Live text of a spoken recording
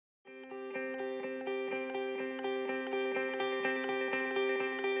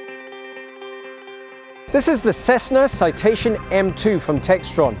This is the Cessna Citation M2 from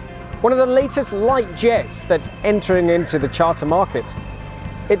Textron, one of the latest light jets that's entering into the charter market.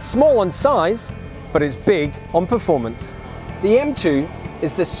 It's small on size, but it's big on performance. The M2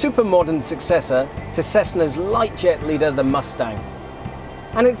 is the super modern successor to Cessna's light jet leader, the Mustang.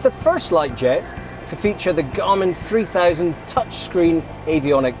 And it's the first light jet to feature the Garmin 3000 touchscreen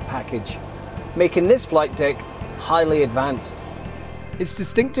avionic package, making this flight deck highly advanced. It's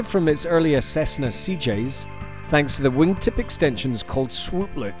distinctive from its earlier Cessna CJs thanks to the wingtip extensions called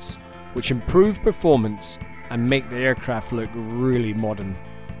swooplets, which improve performance and make the aircraft look really modern.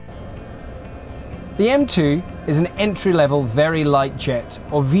 The M2 is an entry-level very light jet,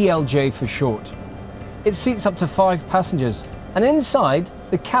 or VLJ for short. It seats up to 5 passengers, and inside,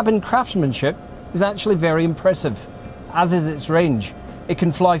 the cabin craftsmanship is actually very impressive, as is its range. It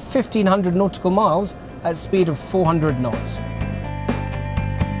can fly 1,500 nautical miles at a speed of 400 knots.